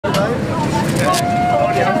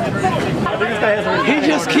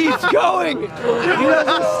going. He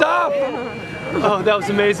doesn't stop. Oh, that was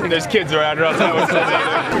amazing. There's kids around her. That was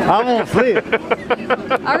amazing. I won't see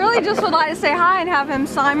it. I really just would like to say hi and have him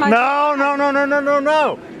sign my.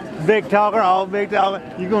 No. Big talker, all big talker.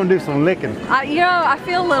 You're gonna do some licking. You know, I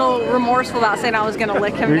feel a little remorseful about saying I was going to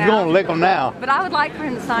lick him now. You're gonna lick him now. But I would like for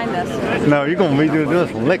him to sign this. No, you're gonna be doing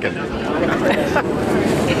some licking.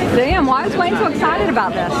 Damn, why is Wayne so excited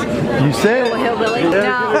about this? You said it. Hillbilly.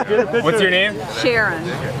 Now, What's your name? Sharon.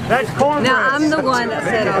 That's cornbread. Now, I'm the one that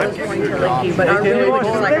said I was going to lick you, but I really would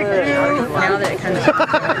just like to, now that it kind of,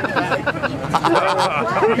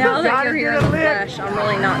 now that you're here in the flesh, I'm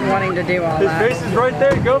really not wanting to do all that. His face is right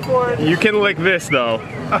there, go for it. You can lick this though.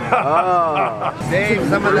 Save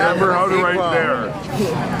some of that. Remember how to right there.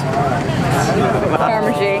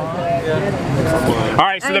 Farmer G.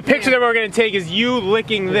 Alright, so the picture that we're going to take is you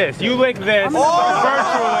licking this. You lick this virtually.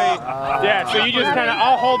 Yeah, so you just kind of,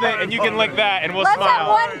 I'll hold it and you can lick that and we'll Let's smile. have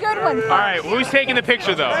one good one first. Alright, who's taking the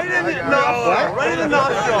picture though? Right in the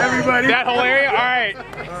nostril. Everybody. That whole area? Alright.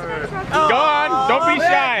 Go on, don't be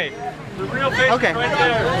shy. The real face Okay. right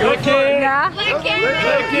there. Lick it. Yeah? Lick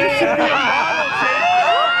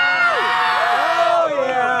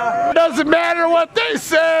it. Doesn't matter what they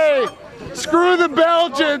say. Screw the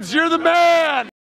Belgians. You're the man.